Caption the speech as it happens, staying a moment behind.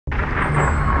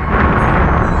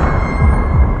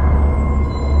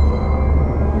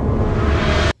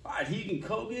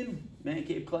Man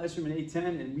Cave Classroom in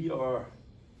A10, and we are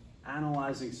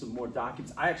analyzing some more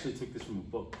documents. I actually took this from a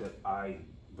book that I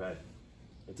read.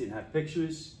 It didn't have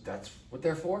pictures. That's what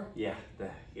they're for? Yeah,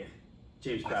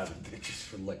 James Bradley. Pictures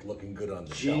for like looking good on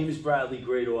the James shelf. Bradley,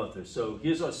 great author. So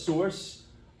here's our source.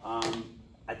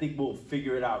 I think we'll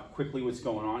figure it out quickly what's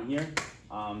going on here.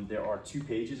 There are 2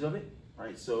 pages of it,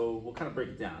 right? So we'll kind of break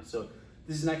it down. So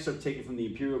this is an excerpt taken from the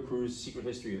Imperial Cruise, Secret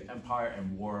History of Empire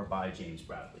and War by James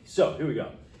Bradley. So here we go.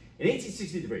 In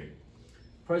 1863,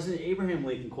 President Abraham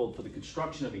Lincoln called for the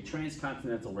construction of a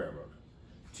transcontinental railroad.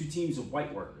 2 teams of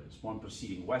white workers, one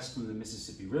proceeding west from the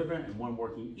Mississippi River and one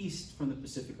working east from the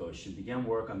Pacific Ocean, began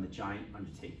work on the giant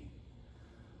undertaking.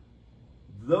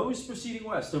 Those proceeding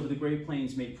west over the Great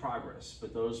Plains made progress,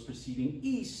 but those proceeding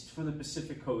east from the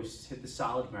Pacific coast hit the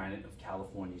solid granite of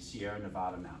California's Sierra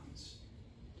Nevada mountains.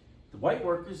 The white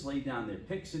workers laid down their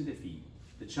picks in defeat.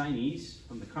 The Chinese,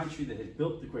 from the country that had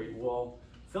built the Great Wall,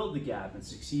 filled the gap and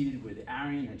succeeded where the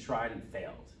Aryan had tried and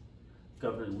failed.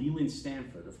 Governor Leland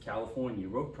Stanford of California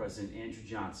wrote President Andrew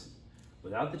Johnson,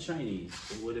 "Without the Chinese,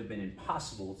 it would have been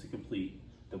impossible to complete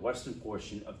the western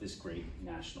portion of this great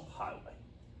national highway."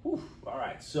 Whew. All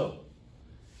right, so.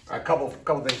 A couple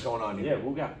things going on here. Yeah,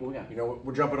 what we got? You know,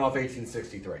 we're jumping off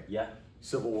 1863. Yeah.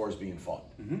 Civil War is being fought.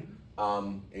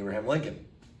 Mm-hmm. Abraham Lincoln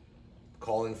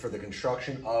calling for the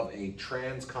construction of a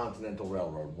transcontinental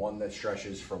railroad, one that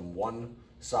stretches from one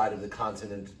side of the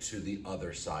continent to the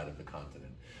other side of the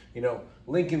continent. You know,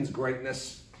 Lincoln's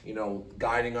greatness, you know,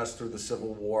 guiding us through the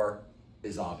Civil War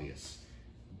is obvious.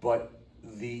 But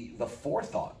the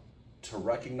forethought to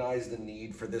recognize the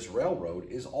need for this railroad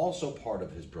is also part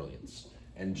of his brilliance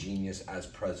and genius as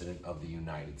President of the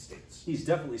United States. He's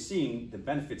definitely seeing the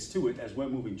benefits to it as we're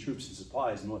moving troops and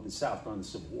supplies north and south during the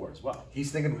Civil War as well.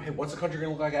 He's thinking, hey, what's the country going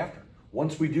to look like after?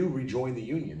 Once we do rejoin the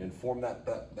Union and form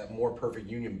that more perfect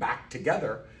Union back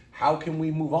together, how can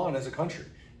we move on as a country?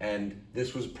 And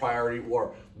this was priority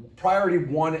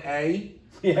 1A,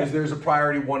 because there's a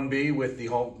priority 1B with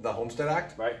the Homestead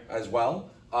Act, right, as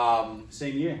well.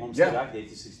 Same year, Homestead Act,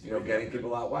 1863. You know, getting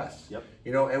people out west. Yep.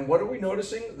 You know, and what are we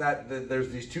noticing? That there's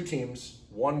these 2 teams,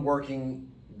 one working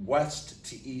west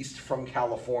to east from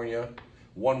California,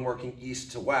 one working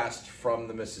east to west from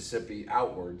the Mississippi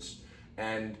outwards,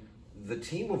 and the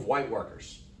team of white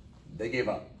workers, they gave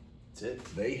up. That's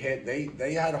it.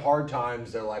 They had hard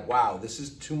times. They're like, wow, this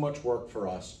is too much work for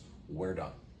us. We're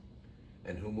done.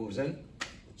 And who moves in?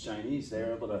 The Chinese,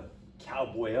 they're able to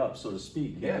cowboy up, so to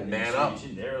speak. Yeah, man up.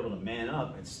 They're able to man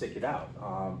up and stick it out.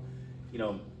 You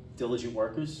know, diligent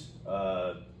workers,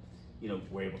 you know,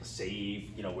 we're able to save,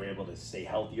 you know, we're able to stay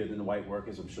healthier than the white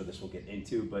workers. I'm sure this will get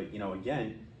into, but, you know,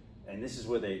 again, and this is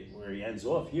where he ends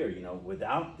off here, you know,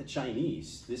 without the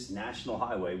Chinese, this national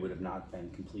highway would have not been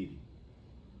completed.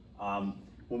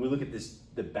 When we look at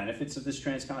the benefits of this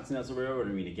transcontinental railroad,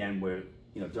 I mean, again, we're,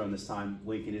 you know, during this time,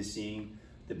 Lincoln is seeing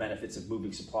the benefits of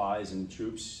moving supplies and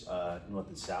troops north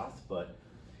and south. But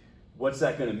what's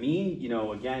that going to mean? You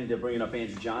know, again, they're bringing up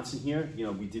Andrew Johnson here. You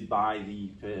know, we did buy the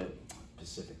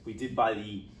Pacific. We did buy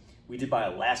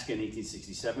Alaska in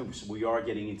 1867. So we are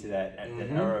getting into that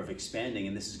era of expanding,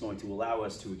 and this is going to allow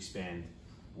us to expand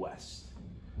west.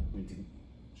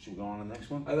 Should we go on to the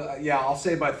next one? Yeah, I'll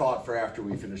save my thought for after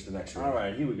we finish the next one. All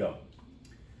right, here we go.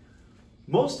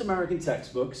 Most American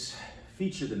textbooks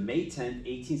feature the May 10,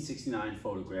 1869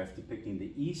 photograph depicting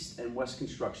the East and West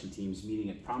construction teams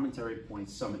meeting at Promontory Point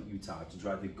Summit, Utah to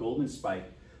drive the golden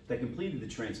spike that completed the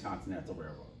Transcontinental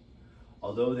Railroad.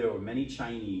 Although there were many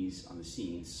Chinese on the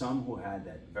scene, some who had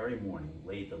that very morning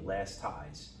laid the last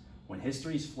ties. When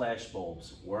history's flash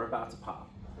bulbs were about to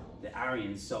pop, the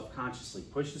Aryans self-consciously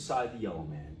pushed aside the yellow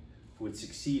man who had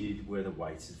succeeded where the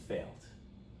whites had failed.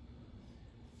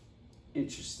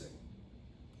 Interesting.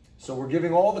 So we're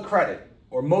giving all the credit,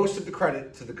 or most of the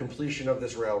credit, to the completion of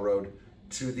this railroad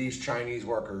to these Chinese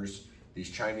workers,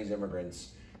 these Chinese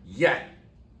immigrants. Yet,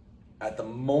 at the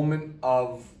moment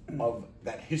of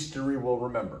that history will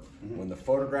remember, when the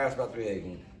photograph's about to be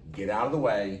taken, get out of the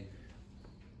way,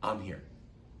 I'm here.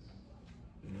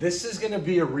 This is going to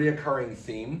be a reoccurring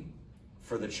theme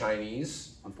for the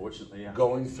Chinese, unfortunately, yeah,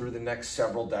 going through the next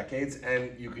several decades.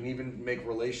 And you can even make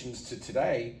relations to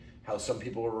today, how some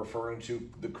people are referring to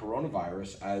the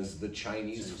coronavirus as the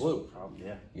Chinese flu.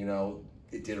 Yeah. You know,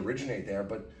 it did originate there,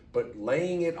 but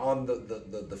laying it on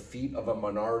the feet of a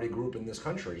minority group in this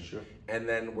country. Sure. And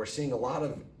then we're seeing a lot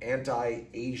of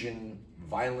anti-Asian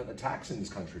violent attacks in this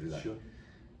country today. Sure.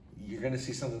 You're going to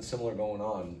see something similar going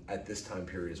on at this time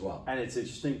period as well. And it's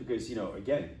interesting because, you know,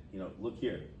 again, you know, look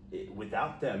here.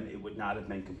 Without them, it would not have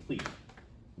been complete.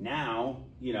 Now,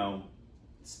 you know,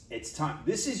 It's time.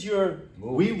 This is your,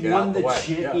 we won the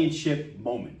championship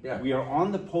moment. Yeah. We are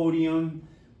on the podium.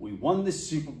 We won the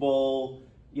Super Bowl.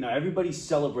 You know, everybody's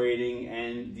celebrating,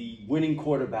 and the winning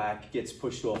quarterback gets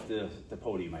pushed off the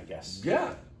podium, I guess.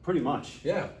 Yeah. Pretty much.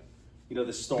 Yeah. You know,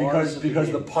 the stars.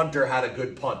 Because the punter had a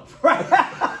good punt. Right.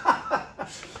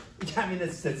 I mean,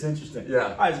 that's interesting.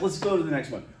 Yeah. All right, so let's go to the next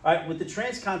one. All right, with the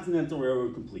Transcontinental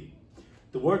Railroad complete,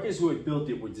 the workers who had built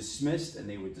it were dismissed and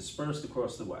they were dispersed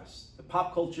across the West. The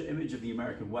pop culture image of the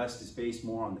American West is based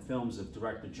more on the films of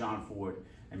director John Ford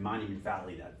and Monument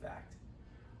Valley, that fact.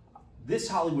 This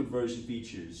Hollywood version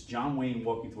features John Wayne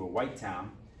walking through a white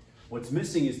town. What's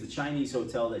missing is the Chinese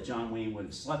hotel that John Wayne would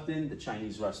have slept in, the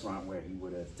Chinese restaurant where he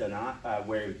would have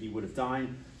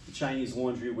dined, the Chinese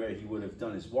laundry where he would have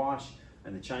done his wash,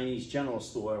 and the Chinese general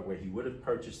store where he would have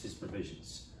purchased his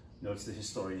provisions, notes the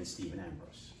historian Stephen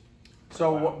Ambrose.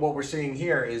 So what we're seeing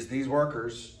here is these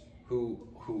workers who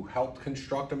helped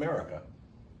construct America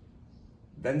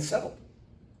then settled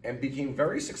and became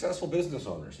very successful business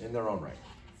owners in their own right.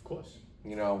 Of course.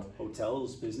 You know,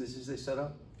 hotels, businesses they set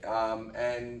up.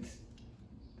 And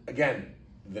again,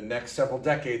 the next several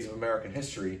decades of American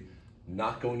history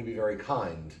not going to be very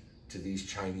kind to these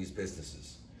Chinese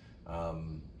businesses.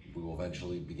 We will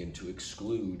eventually begin to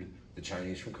exclude the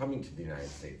Chinese from coming to the United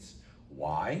States.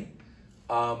 Why?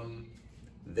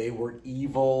 They were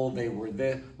evil, they were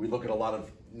this. We look at a lot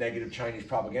of negative Chinese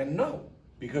propaganda. No,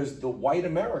 because the white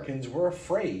Americans were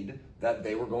afraid that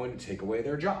they were going to take away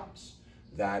their jobs,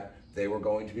 that they were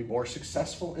going to be more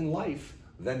successful in life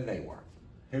than they were.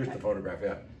 Here's the photograph,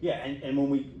 yeah. Yeah, and when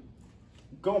we,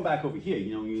 going back over here,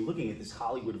 you know, when you're looking at this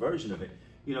Hollywood version of it,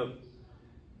 you know,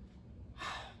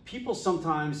 people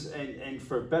sometimes, and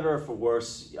for better or for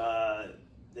worse,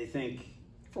 they think,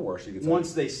 for worse, you could say.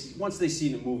 Once they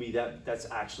see the movie, that's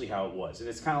actually how it was, and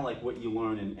it's kind of like what you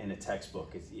learn in a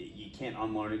textbook. You can't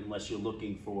unlearn it unless you're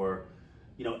looking for,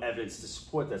 you know, evidence to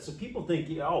support that. So people think,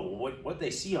 oh, what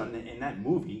they see in that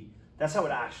movie, that's how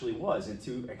it actually was, and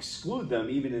to exclude them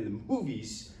even in the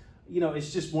movies, you know,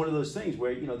 it's just one of those things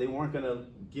where, you know, they weren't going to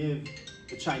give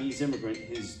the Chinese immigrant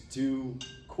his due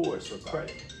course or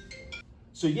credit.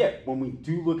 So yeah, when we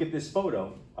do look at this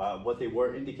photo, what they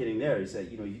were indicating there is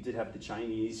that, you know, you did have the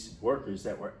Chinese workers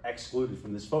that were excluded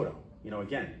from this photo. You know,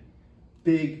 again,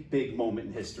 big moment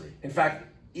in history. In fact,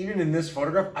 even in this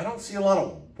photograph, I don't see a lot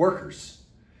of workers.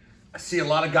 I see a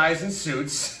lot of guys in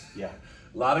suits. Yeah.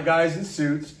 A lot of guys in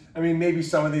suits. I mean, maybe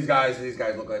some of these guys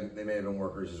look like they may have been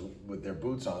workers with their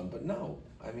boots on, but no.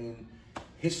 I mean,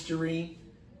 history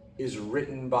is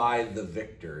written by the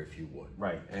victor, if you would.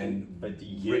 Right. And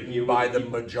written by the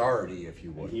majority, if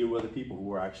you would. Here were the people who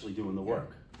were actually doing the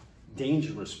work.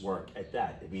 Dangerous work at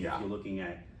that. I mean, if you're looking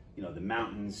at, you know, the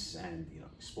mountains and, you know,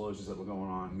 explosions that were going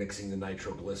on. Mixing the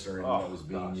nitroglycerin that was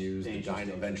being used.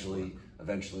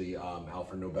 Eventually,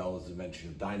 Alfred Nobel's invention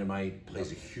of dynamite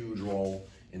plays a huge role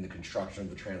in the construction of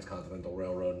the Transcontinental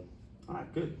Railroad. All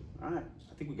right, good. All right.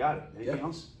 I think we got it. Anything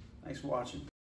else? Thanks for watching.